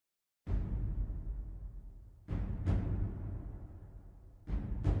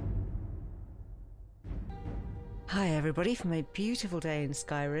Hi everybody from a beautiful day in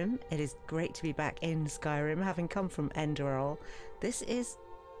Skyrim. It is great to be back in Skyrim, having come from Enderall. This is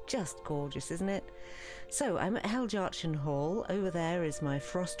just gorgeous, isn't it? So I'm at Heljarchen Hall. Over there is my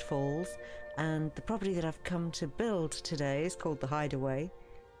Frost Falls, and the property that I've come to build today is called the Hideaway.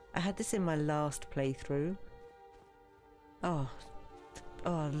 I had this in my last playthrough. Oh,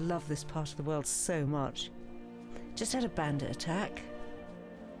 I love this part of the world so much. Just had a bandit attack.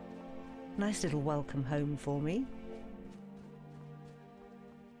 Nice little welcome home for me.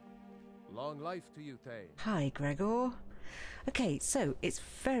 Long life to you, Thane. Hi, Gregor. Okay, so it's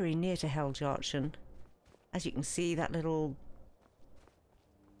very near to Heljarchen. As you can see, that little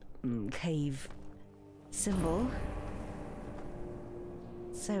cave symbol.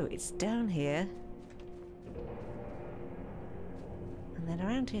 So it's down here. And then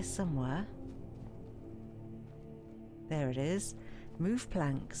around here somewhere. There it is. Move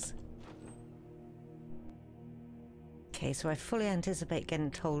planks. Okay, so I fully anticipate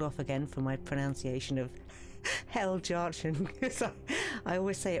getting told off again for my pronunciation of Heljarchen, because I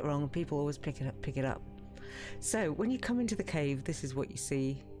always say it wrong. People always pick it up. So when you come into the cave, this is what you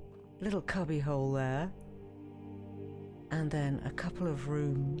see. Little cubby hole there. And then a couple of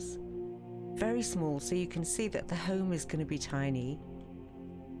rooms. Very small, so you can see that the home is going to be tiny.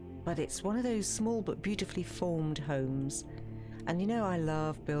 But it's one of those small but beautifully formed homes. And you know I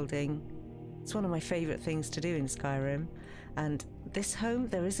love building. It's one of my favourite things to do in Skyrim, and this home,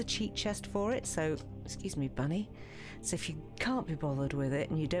 there is a cheat chest for it, so, excuse me bunny, so if you can't be bothered with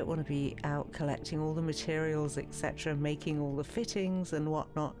it and you don't want to be out collecting all the materials etc, making all the fittings and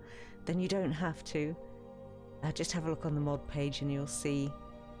whatnot, then you don't have to. Just have a look on the mod page and you'll see.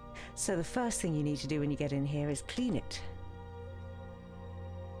 So the first thing you need to do when you get in here is clean it.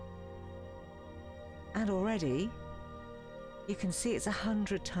 And already you can see it's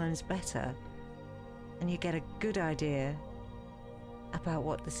 100 times better. And you get a good idea about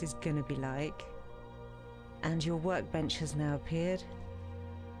what this is going to be like. And your workbench has now appeared.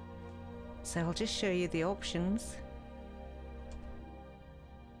 So I'll just show you the options.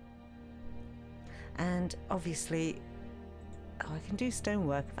 And obviously, I can do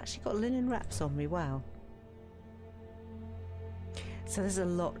stonework. I've actually got linen wraps on me, wow. So there's a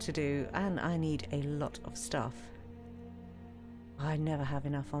lot to do, and I need a lot of stuff. I never have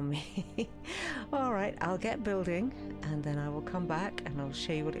enough on me. Alright, I'll get building and then I will come back and I'll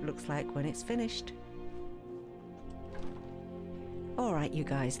show you what it looks like when it's finished. Alright you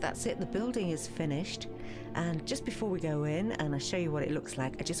guys, that's it. The building is finished, and just before we go in and I show you what it looks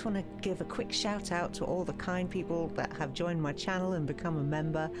like, I just want to give a quick shout out to all the kind people that have joined my channel and become a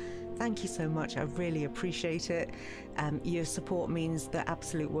member. Thank you so much, I really appreciate it. Your support means the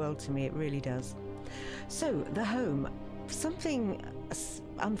absolute world to me, it really does. So, the home. Something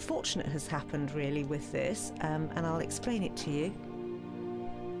unfortunate has happened really with this, and I'll explain it to you.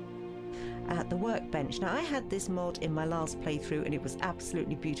 The workbench. Now I had this mod in my last playthrough and it was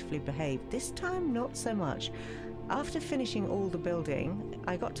absolutely beautifully behaved. This time not so much. After finishing all the building,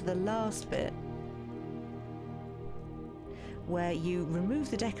 I got to the last bit where you remove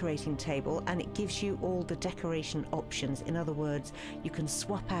the decorating table and it gives you all the decoration options. In other words, you can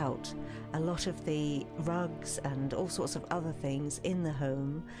swap out a lot of the rugs and all sorts of other things in the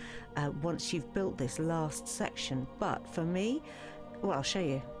home once you've built this last section. But for me, well, I'll show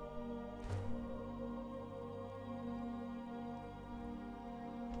you.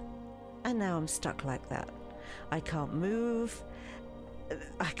 And now I'm stuck like that. I can't move.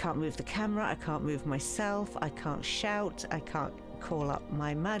 I can't move the camera, I can't move myself, I can't shout, I can't call up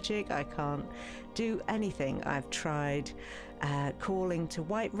my magic, I can't do anything. I've tried calling to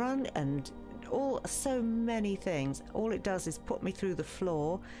Whiterun and so many things. All it does is put me through the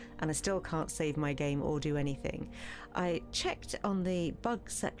floor and I still can't save my game or do anything. I checked on the bug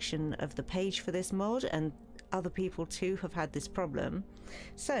section of the page for this mod, and other people too have had this problem.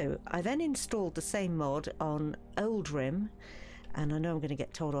 So I then installed the same mod on Oldrim. And I know I'm going to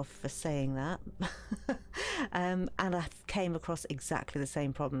get told off for saying that. And I came across exactly the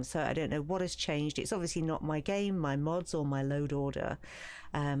same problem. So I don't know what has changed. It's obviously not my game, my mods, or my load order.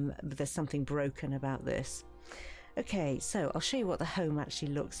 But there's something broken about this. Okay, so I'll show you what the home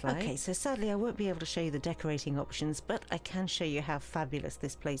actually looks like. Okay, so sadly I won't be able to show you the decorating options, but I can show you how fabulous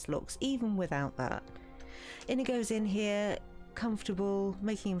this place looks, even without that. Inigo's in here, comfortable,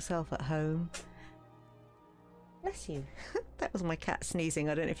 making himself at home. Bless you. That was my cat sneezing.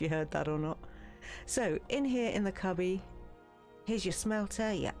 I don't know if you heard that or not. So, in here in the cubby, here's your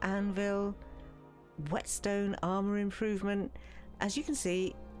smelter, your anvil, whetstone, armor improvement. As you can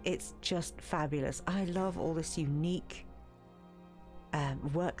see, it's just fabulous. I love all this unique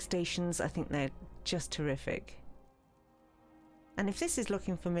workstations. I think they're just terrific. And if this is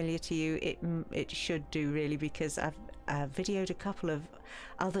looking familiar to you, it should do really, because I've videoed a couple of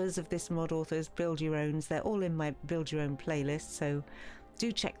others of this mod author's build your owns. They're all in my build your own playlist, so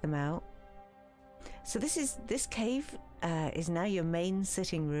do check them out. So this cave is now your main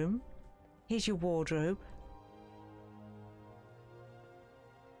sitting room. Here's your wardrobe.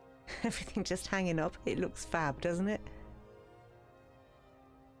 Everything just hanging up. It looks fab, doesn't it?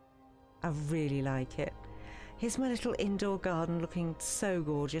 I really like it. Here's my little indoor garden, looking so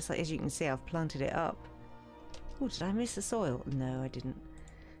gorgeous. As you can see, I've planted it up. Oh, did I miss the soil? No, I didn't.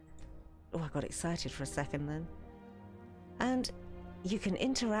 Oh, I got excited for a second then. And you can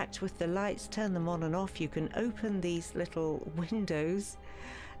interact with the lights, turn them on and off. You can open these little windows.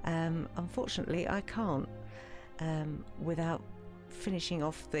 Unfortunately, I can't without finishing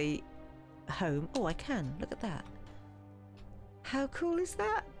off the home. Oh, I can. Look at that. How cool is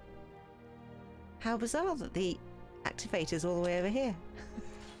that? How bizarre that the activator's all the way over here.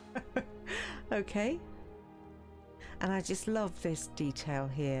 Okay. And I just love this detail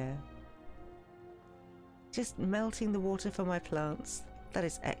here. Just melting the water for my plants. That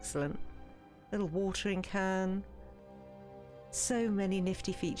is excellent. Little watering can. So many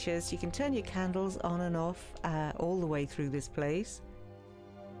nifty features. You can turn your candles on and off all the way through this place.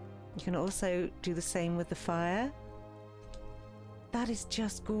 You can also do the same with the fire. That is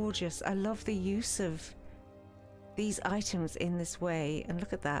just gorgeous. I love the use of these items in this way. And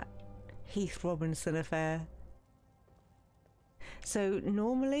look at that Heath Robinson affair. So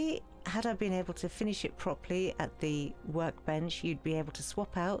normally, had I been able to finish it properly at the workbench, you'd be able to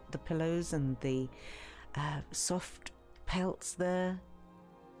swap out the pillows and the soft pelts there.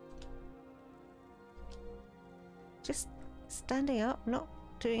 Just standing up, not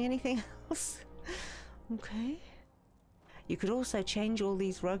doing anything else. Okay. You could also change all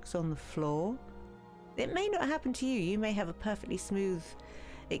these rugs on the floor. It may not happen to you. You may have a perfectly smooth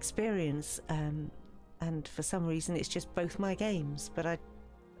experience, and for some reason it's just both my games, but I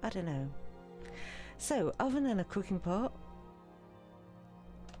don't know. So, oven and a cooking pot.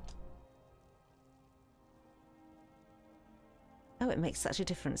 Oh, it makes such a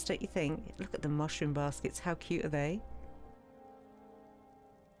difference, don't you think? Look at the mushroom baskets. How cute are they?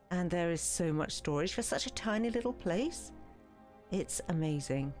 And there is so much storage for such a tiny little place. It's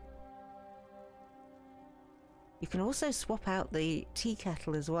amazing. You can also swap out the tea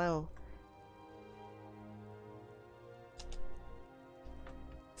kettle as well.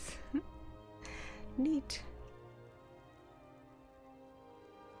 Neat.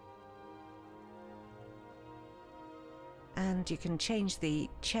 And you can change the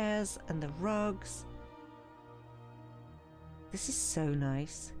chairs and the rugs. This is so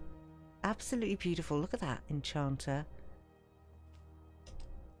nice. Absolutely beautiful. Look at that enchanter.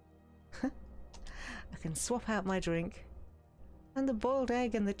 I can swap out my drink. And the boiled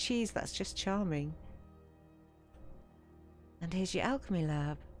egg and the cheese, that's just charming. And here's your alchemy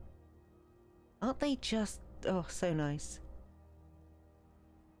lab. Aren't they just, oh, so nice.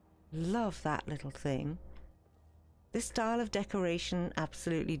 Love that little thing. This style of decoration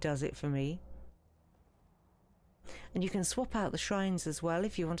absolutely does it for me. And you can swap out the shrines as well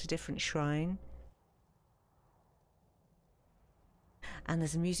if you want a different shrine. And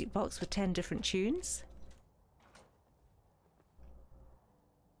there's a music box with 10 different tunes.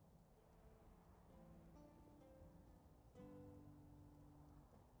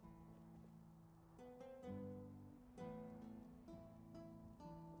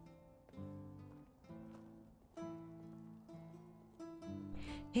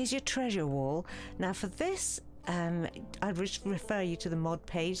 Here's your treasure wall. Now for this, I'd refer you to the mod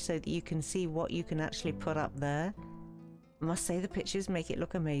page so that you can see what you can actually put up there. I must say the pictures make it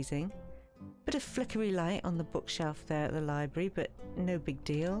look amazing. Bit of flickery light on the bookshelf there at the library, but no big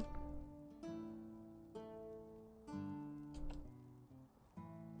deal.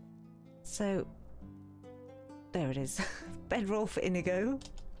 So, there it is. Bedroll for Inigo.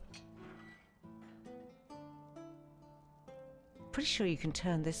 Pretty sure you can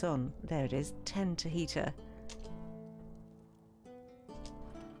turn this on. There it is, 10 to heater.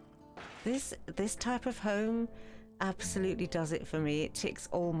 This type of home absolutely does it for me. It ticks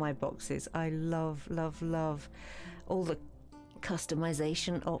all my boxes. I love, love, love all the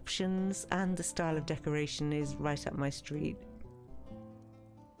customization options, and the style of decoration is right up my street.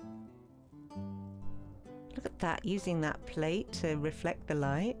 Look at that, using that plate to reflect the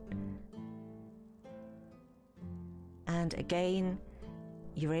light. And again,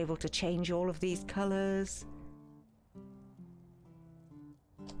 you're able to change all of these colors.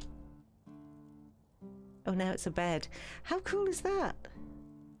 Oh, now it's a bed. How cool is that?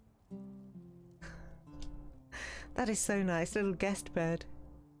 That is so nice, little guest bed.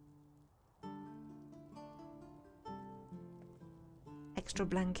 Extra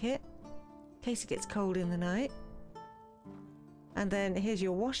blanket, in case it gets cold in the night. And then here's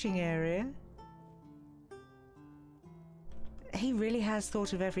your washing area. He really has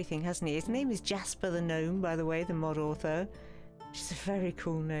thought of everything, hasn't he? His name is Jasper the Gnome, by the way, the mod author. Which is a very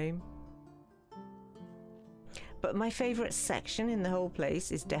cool name. But my favourite section in the whole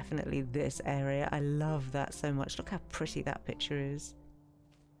place is definitely this area. I love that so much. Look how pretty that picture is.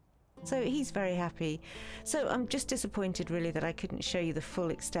 So he's very happy. So I'm just disappointed really that I couldn't show you the full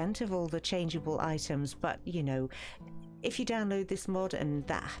extent of all the changeable items. But, you know, if you download this mod and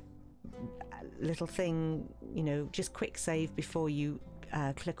that little thing, you know, just quick save before you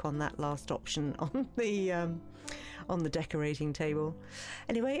click on that last option on the decorating table.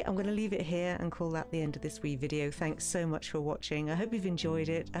 Anyway, I'm going to leave it here and call that the end of this wee video. Thanks so much for watching. I hope you've enjoyed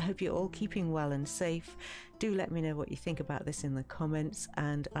it. I hope you're all keeping well and safe. Do let me know what you think about this in the comments,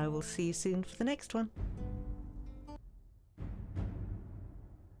 and I will see you soon for the next one.